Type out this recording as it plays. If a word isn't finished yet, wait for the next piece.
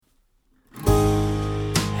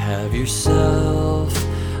Have yourself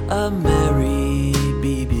a merry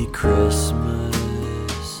BB Christmas.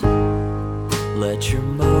 Let your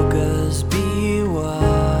mochas be white.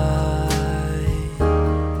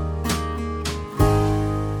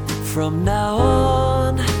 From now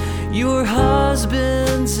on, your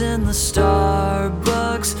husband's in the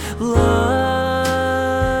Starbucks line.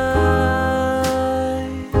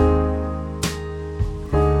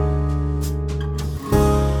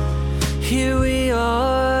 Here we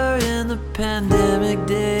are in the pandemic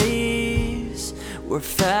days, where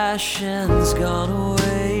fashion's gone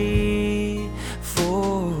away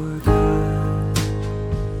for good.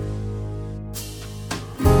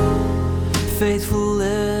 Faithful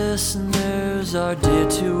listeners are dear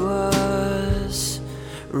to us.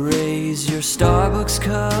 Raise your Starbucks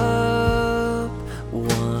cup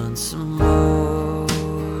once more.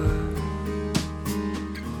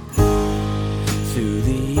 Through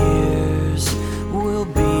the years, we'll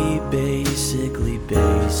be basically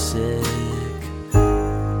basic,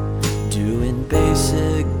 doing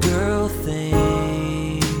basic girl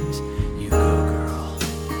things. You go, girl.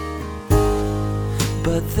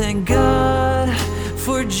 But thank God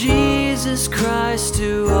for Jesus Christ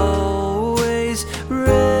who always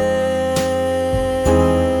reigns.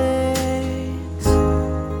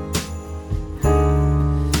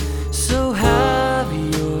 So have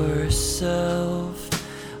yourself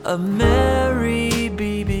a merry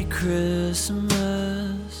BB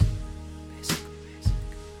Christmas.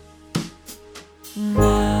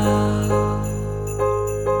 Now.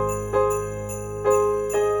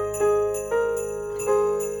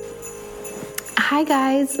 Hi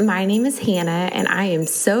guys, my name is Hannah and I am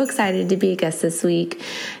so excited to be a guest this week.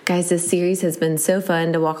 Guys, this series has been so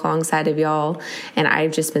fun to walk alongside of y'all, and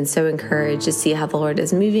I've just been so encouraged to see how the Lord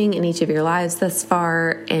is moving in each of your lives thus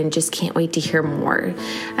far, and just can't wait to hear more.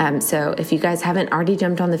 So if you guys haven't already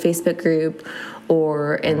jumped on the Facebook group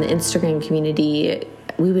or in the Instagram community,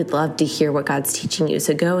 we would love to hear what God's teaching you.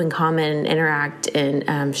 So go and comment and interact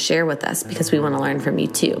and share with us, because we want to learn from you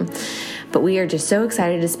too. But we are just so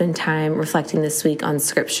excited to spend time reflecting this week on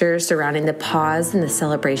scripture surrounding the pause and the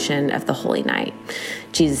celebration of the Holy Night,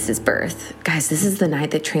 Jesus' birth. Guys, this is the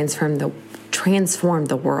night that transformed the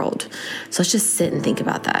world. So let's just sit and think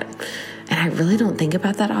about that. And I really don't think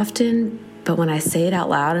about that often, but when I say it out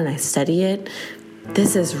loud and I study it,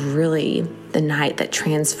 this is really the night that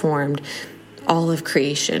transformed all of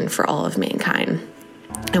creation for all of mankind.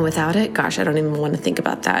 And without it, gosh, I don't even want to think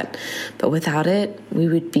about that. But without it, we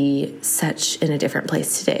would be such in a different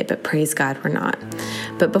place today. But praise God, we're not.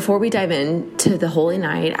 But before we dive into the Holy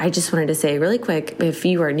Night, I just wanted to say really quick, if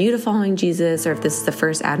you are new to following Jesus, or if this is the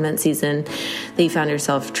first Advent season that you found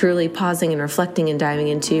yourself truly pausing and reflecting and diving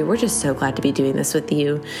into, we're just so glad to be doing this with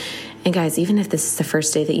you. And guys, even if this is the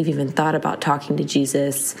first day that you've even thought about talking to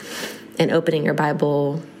Jesus and opening your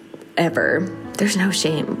Bible ever, there's no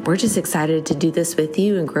shame. We're just excited to do this with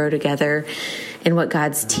you and grow together in what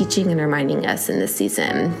God's teaching and reminding us in this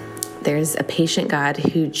season. There's a patient God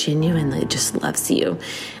who genuinely just loves you,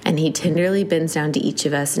 and he tenderly bends down to each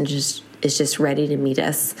of us and is just ready to meet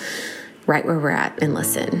us right where we're at and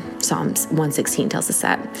listen. Psalms 116 tells us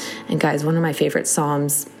that. And guys, one of my favorite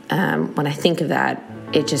Psalms, when I think of that,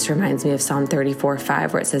 it just reminds me of Psalm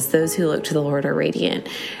 34:5, where it says, "Those who look to the Lord are radiant,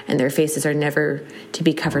 and their faces are never to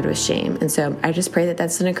be covered with shame." And so I just pray that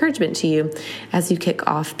that's an encouragement to you as you kick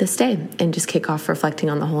off this day and just kick off reflecting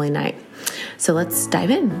on the Holy Night. So let's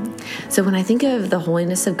dive in. So when I think of the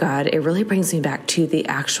holiness of God, it really brings me back to the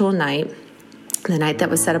actual night, the night that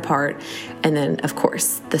was set apart, and then, of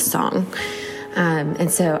course, the song. And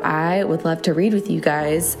so I would love to read with you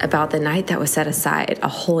guys about the night that was set aside, a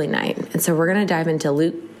holy night. And so we're going to dive into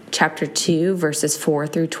Luke chapter 2, verses 4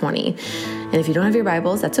 through 20. And if you don't have your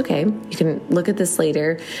Bibles, that's okay. You can look at this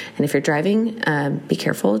later. And if you're driving, be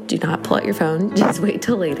careful. Do not pull out your phone. Just wait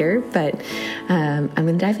till later. But I'm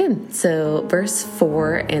going to dive in. So verse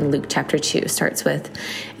 4 in Luke chapter 2 starts with,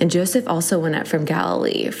 "And Joseph also went up from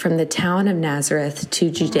Galilee, from the town of Nazareth to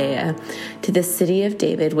Judea, to the city of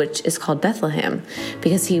David, which is called Bethlehem,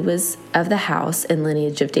 because he was of the house and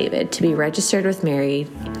lineage of David, to be registered with Mary,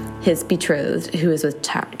 his betrothed, who is with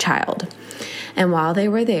child. And while they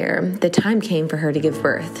were there, the time came for her to give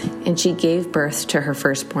birth. And she gave birth to her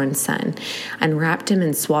firstborn son, and wrapped him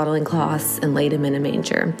in swaddling cloths, and laid him in a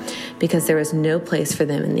manger, because there was no place for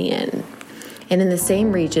them in the inn. And in the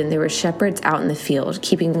same region, there were shepherds out in the field,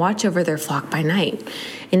 keeping watch over their flock by night.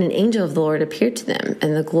 And an angel of the Lord appeared to them,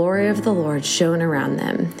 and the glory of the Lord shone around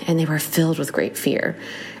them, and they were filled with great fear.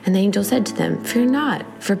 And the angel said to them, "Fear not,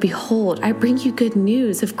 for behold, I bring you good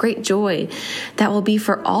news of great joy that will be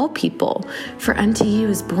for all people. For unto you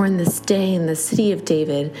is born this day in the city of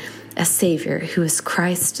David a Savior, who is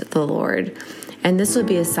Christ the Lord. And this will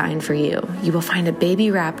be a sign for you. You will find a baby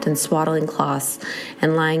wrapped in swaddling cloths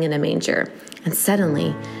and lying in a manger." And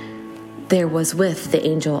suddenly there was with the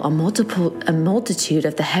angel a multitude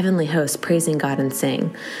of the heavenly host praising God and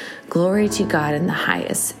saying, "Glory to God in the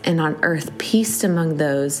highest, and on earth peace among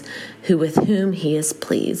those with whom he is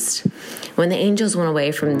pleased." When the angels went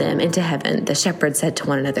away from them into heaven, the shepherds said to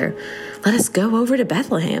one another, "Let us go over to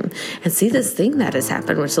Bethlehem and see this thing that has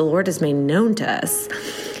happened, which the Lord has made known to us."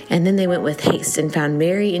 And then they went with haste and found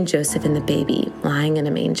Mary and Joseph and the baby lying in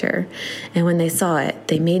a manger. And when they saw it,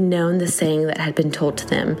 they made known the saying that had been told to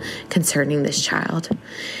them concerning this child.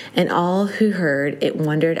 And all who heard it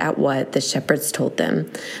wondered at what the shepherds told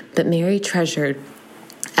them. But Mary treasured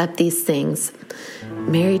up these things,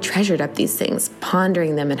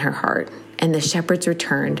 pondering them in her heart. And the shepherds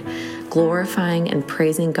returned, glorifying and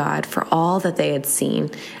praising God for all that they had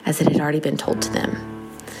seen, as it had already been told to them.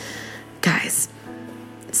 Guys,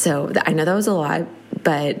 so I know that was a lot,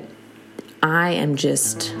 but I am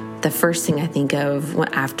just, the first thing I think of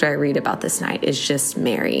after I read about this night is just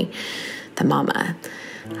Mary, the mama.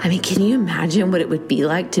 I mean, can you imagine what it would be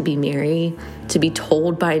like to be Mary, to be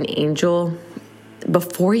told by an angel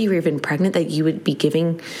before you were even pregnant that you would be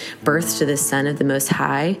giving birth to the Son of the Most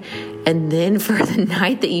High? And then for the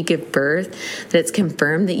night that you give birth, that it's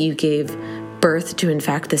confirmed that you gave birth to, in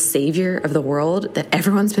fact, the Savior of the world that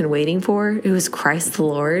everyone's been waiting for. It was Christ the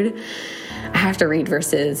Lord. I have to read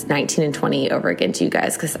verses 19 and 20 over again to you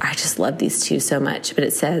guys because I just love these two so much. But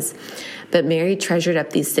it says, "But Mary treasured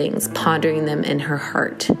up these things, pondering them in her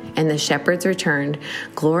heart. And the shepherds returned,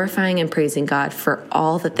 glorifying and praising God for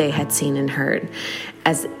all that they had seen and heard,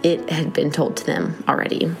 as it had been told to them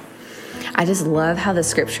already." I just love how the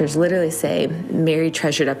scriptures literally say Mary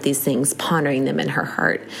treasured up these things, pondering them in her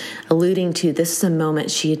heart, alluding to this is a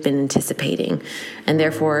moment she had been anticipating, and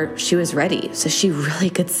therefore she was ready, so she really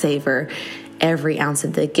could savor every ounce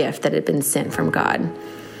of the gift that had been sent from God.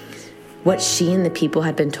 What she and the people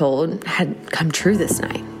had been told had come true this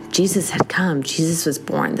night. Jesus had come. Jesus was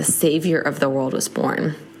born. The Savior of the world was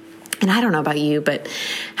born. And I don't know about you, but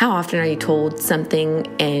how often are you told something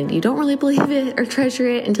and you don't really believe it or treasure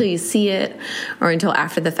it until you see it, or until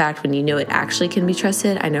after the fact when you know it actually can be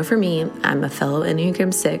trusted? I know for me, I'm a fellow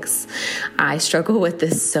Enneagram 6. I struggle with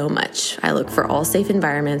this so much. I look for all safe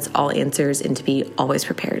environments, all answers, and to be always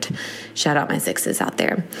prepared. Shout out my 6s out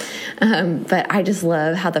there. But I just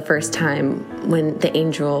love how the first time when the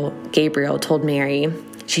angel Gabriel told Mary,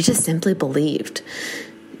 she just simply believed.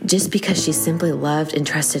 Just because she simply loved and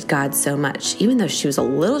trusted God so much, even though she was a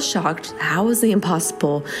little shocked, how was the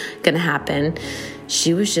impossible going to happen?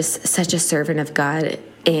 She was just such a servant of God,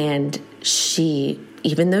 and she,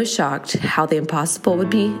 even though shocked how the impossible would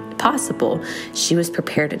be possible, she was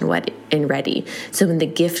prepared and ready. So when the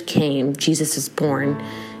gift came, Jesus was born,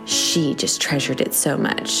 she just treasured it so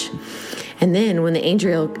much. And then when the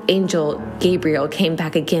angel Gabriel came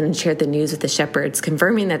back again and shared the news with the shepherds,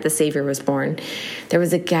 confirming that the Savior was born, there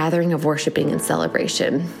was a gathering of worshiping and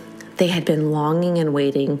celebration. They had been longing and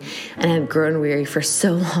waiting and had grown weary for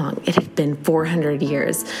so long. It had been 400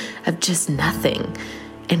 years of just nothing.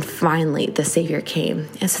 And finally, the Savior came.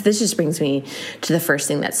 And so this just brings me to the first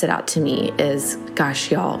thing that stood out to me is, gosh,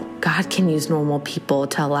 y'all, God can use normal people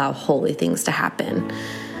to allow holy things to happen.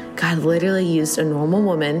 God literally used a normal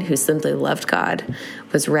woman who simply loved God,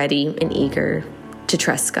 was ready and eager to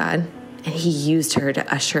trust God, and he used her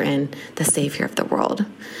to usher in the Savior of the world.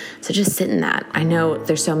 So just sit in that. I know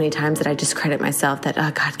there's so many times that I discredit myself that,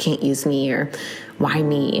 God can't use me, or why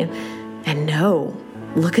me? And no,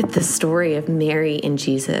 look at the story of Mary and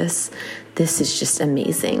Jesus. This is just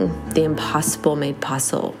amazing. The impossible made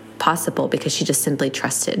possible because she just simply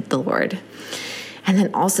trusted the Lord. And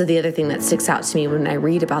then also the other thing that sticks out to me when I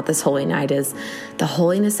read about this holy night is the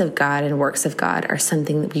holiness of God and works of God are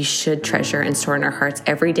something that we should treasure and store in our hearts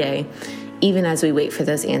every day, even as we wait for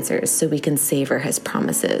those answers so we can savor his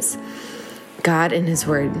promises. God and his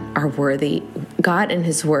word are worthy. God and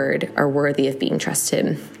his word are worthy of being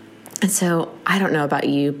trusted. And so I don't know about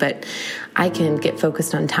you, but I can get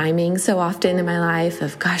focused on timing so often in my life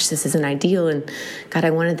of, gosh, this isn't ideal. And God,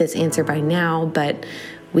 I wanted this answer by now, but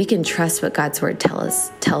we can trust what God's word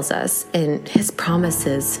tells us, and his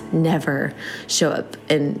promises never show up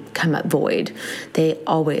and come up void. They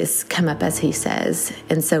always come up as he says.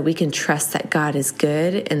 And so we can trust that God is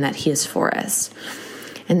good and that he is for us.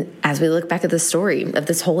 And as we look back at the story of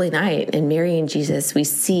this holy night and Mary and Jesus, we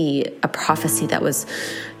see a prophecy that was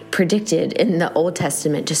predicted in the Old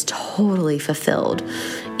Testament just totally fulfilled.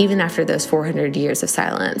 Even after those 400 years of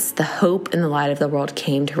silence, the hope and the light of the world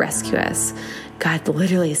came to rescue us. God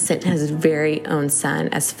literally sent his very own son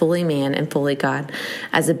as fully man and fully God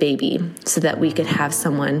as a baby so that we could have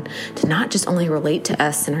someone to not just only relate to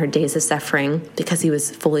us in our days of suffering because he was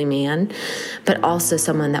fully man, but also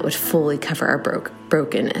someone that would fully cover our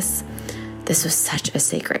brokenness. This was such a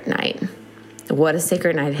sacred night. What a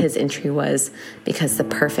sacred night his entry was, because the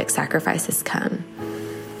perfect sacrifice has come.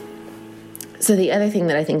 So the other thing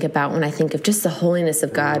that I think about when I think of just the holiness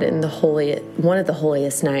of God and one of the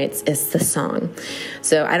holiest nights is the song.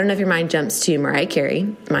 So I don't know if your mind jumps to Mariah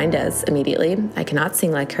Carey. Mine does immediately. I cannot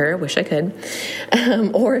sing like her. Wish I could.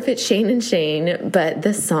 Or if it's Shane and Shane. But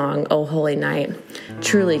this song, Oh Holy Night,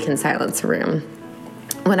 truly can silence a room.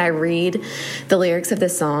 When I read the lyrics of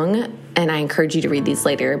this song, and I encourage you to read these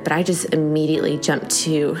later, but I just immediately jump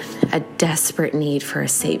to a desperate need for a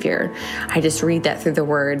savior. I just read that through the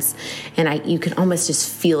words, and you can almost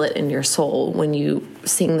just feel it in your soul when you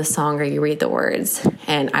sing the song or you read the words.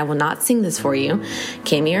 And I will not sing this for you.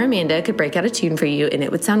 Cami or Amanda could break out a tune for you, and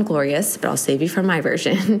it would sound glorious, but I'll save you from my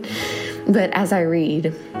version. But as I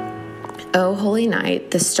read, Oh, holy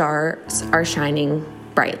night, the stars are shining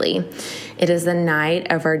brightly. It is the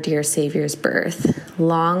night of our dear Savior's birth.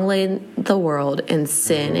 Long lay the world in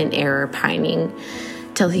sin and error pining,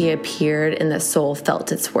 till he appeared and the soul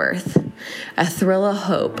felt its worth. A thrill of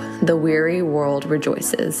hope, the weary world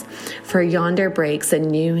rejoices, for yonder breaks a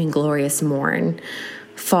new and glorious morn.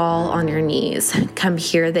 Fall on your knees, come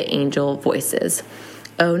hear the angel voices.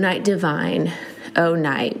 O night divine, O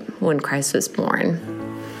night when Christ was born.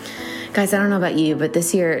 Guys, I don't know about you, but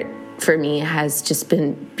this year for me has just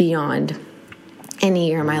been beyond any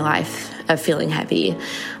year in my life of feeling heavy.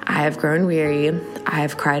 I have grown weary. I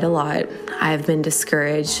have cried a lot. I have been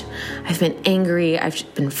discouraged. I've been angry. I've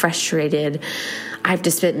been frustrated. I've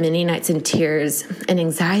just spent many nights in tears and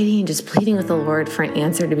anxiety and just pleading with the Lord for an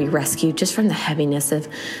answer to be rescued just from the heaviness of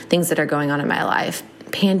things that are going on in my life,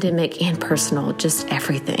 pandemic and personal, just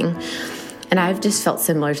everything. And I've just felt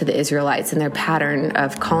similar to the Israelites in their pattern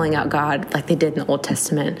of calling out God like they did in the Old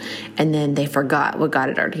Testament, and then they forgot what God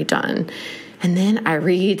had already done. And then I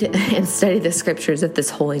read and study the scriptures of this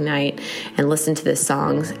holy night and listen to this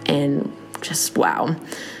song, and just, wow.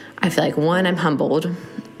 I feel like, one, I'm humbled,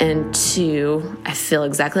 and two, I feel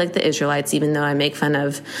exactly like the Israelites, even though I make fun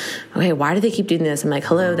of, okay, why do they keep doing this? I'm like,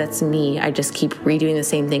 hello, that's me. I just keep redoing the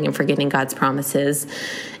same thing and forgetting God's promises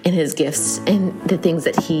and his gifts and the things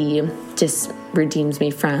that he just redeems me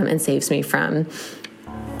from and saves me from.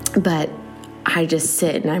 But I just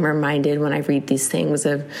sit and I'm reminded when I read these things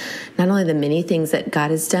of not only the many things that God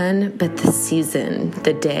has done, but the season,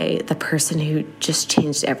 the day, the person who just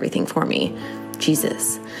changed everything for me,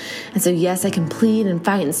 Jesus. And so, yes, I can plead and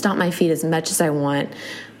fight and stomp my feet as much as I want,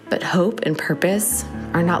 but hope and purpose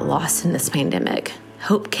are not lost in this pandemic.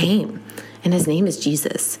 Hope came, and his name is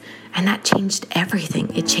Jesus. And that changed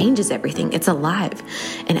everything. It changes everything. It's alive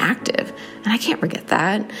and active. And I can't forget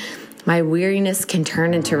that. My weariness can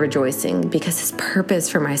turn into rejoicing because his purpose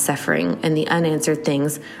for my suffering and the unanswered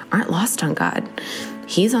things aren't lost on God.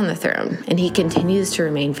 He's on the throne, and he continues to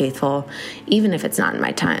remain faithful, even if it's not in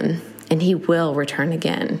my time. And he will return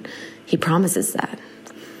again. He promises that.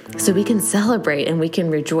 So we can celebrate and we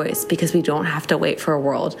can rejoice because we don't have to wait for a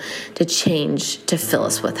world to change to fill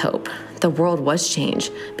us with hope. The world was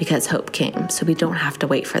changed because hope came, so we don't have to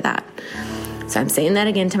wait for that. So I'm saying that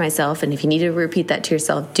again to myself, and if you need to repeat that to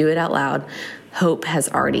yourself, do it out loud. Hope has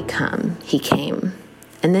already come. He came.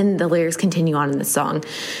 And then the lyrics continue on in the song.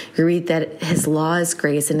 We read that his law is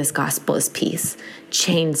grace and his gospel is peace.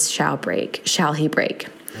 Chains shall he break.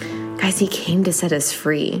 Guys, he came to set us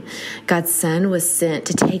free. God's son was sent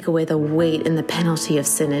to take away the weight and the penalty of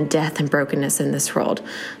sin and death and brokenness in this world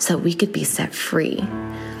so that we could be set free.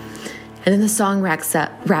 And then the song wraps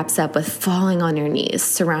up with falling on your knees,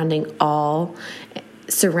 surrounding all,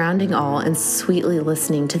 and sweetly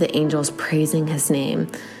listening to the angels praising his name.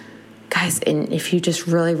 Guys, and if you just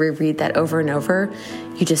really reread that over and over,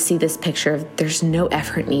 you just see this picture of there's no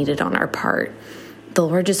effort needed on our part. The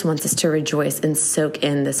Lord just wants us to rejoice and soak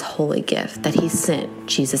in this holy gift that he sent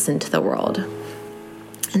Jesus into the world.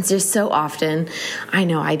 And just so often, I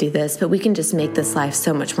know I do this, but we can just make this life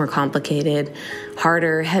so much more complicated,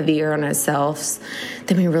 harder, heavier on ourselves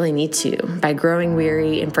than we really need to by growing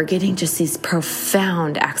weary and forgetting just these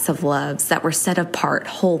profound acts of love that were set apart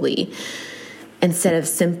wholly, instead of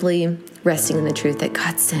simply resting in the truth that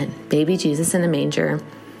God sent baby Jesus in a manger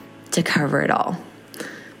to cover it all.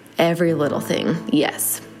 Every little thing,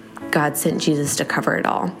 yes, God sent Jesus to cover it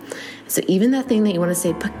all. So even that thing that you want to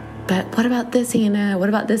say, but what about this, Hannah? What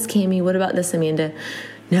about this, Cami? What about this, Amanda?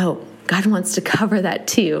 No, God wants to cover that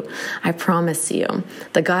too. I promise you.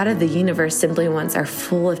 The God of the universe simply wants our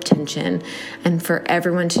full attention and for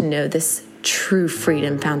everyone to know this true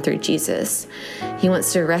freedom found through Jesus. He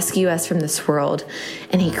wants to rescue us from this world,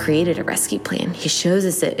 and he created a rescue plan. He shows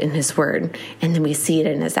us it in his word, and then we see it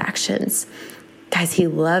in his actions. Guys, he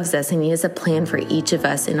loves us, and he has a plan for each of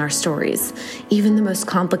us in our stories, even the most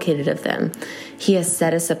complicated of them. He has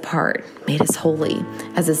set us apart, made us holy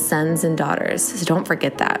as his sons and daughters. So don't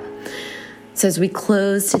forget that. So as we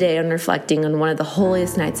close today on reflecting on one of the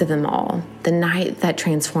holiest nights of them all, the night that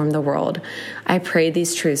transformed the world, I pray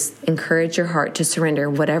these truths encourage your heart to surrender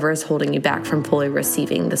whatever is holding you back from fully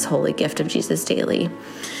receiving this holy gift of Jesus daily.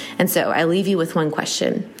 And so I leave you with one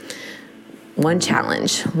question. One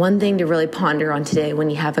challenge, one thing to really ponder on today when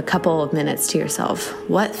you have a couple of minutes to yourself.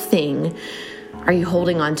 What thing are you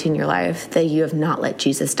holding on to in your life that you have not let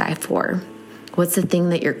Jesus die for? What's the thing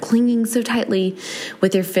that you're clinging so tightly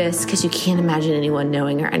with your fists because you can't imagine anyone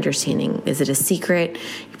knowing or understanding? Is it a secret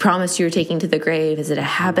you promised you were taking to the grave? Is it a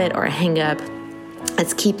habit or a hang-up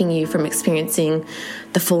that's keeping you from experiencing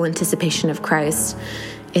the full anticipation of Christ?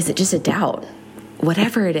 Is it just a doubt?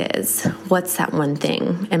 Whatever it is, what's that one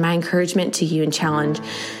thing? And my encouragement to you and challenge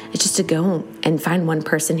is just to go and find one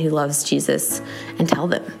person who loves Jesus and tell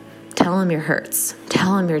them. Tell them your hurts.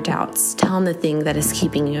 Tell them your doubts. Tell them the thing that is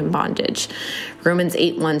keeping you in bondage. Romans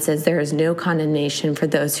 8:1 says there is no condemnation for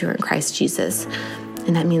those who are in Christ Jesus.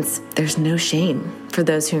 And that means there's no shame for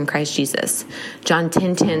those who are in Christ Jesus. John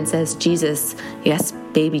 10:10 says Jesus, yes,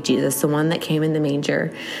 baby Jesus, the one that came in the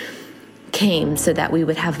manger, came so that we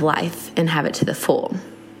would have life and have it to the full.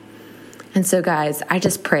 And so, guys, I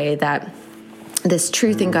just pray that this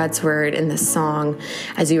truth in God's word and this song,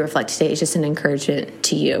 as you reflect today, is just an encouragement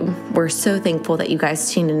to you. We're so thankful that you guys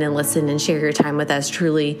tune in and listen and share your time with us.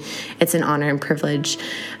 Truly, it's an honor and privilege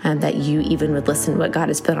that you even would listen to what God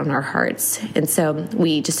has put on our hearts. And so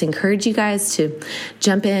we just encourage you guys to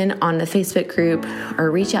jump in on the Facebook group or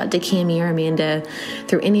reach out to Cami or Amanda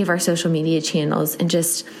through any of our social media channels and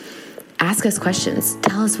just ask us questions.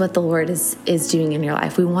 Tell us what the Lord is doing in your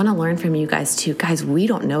life. We want to learn from you guys too. Guys, we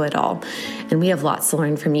don't know it all, and we have lots to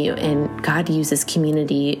learn from you. And God uses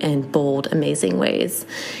community in bold, amazing ways.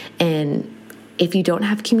 And if you don't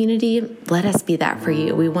have community, let us be that for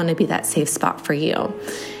you. We want to be that safe spot for you.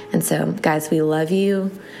 And so, guys, we love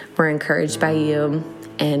you. We're encouraged by you.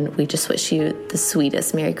 And we just wish you the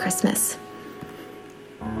sweetest Merry Christmas.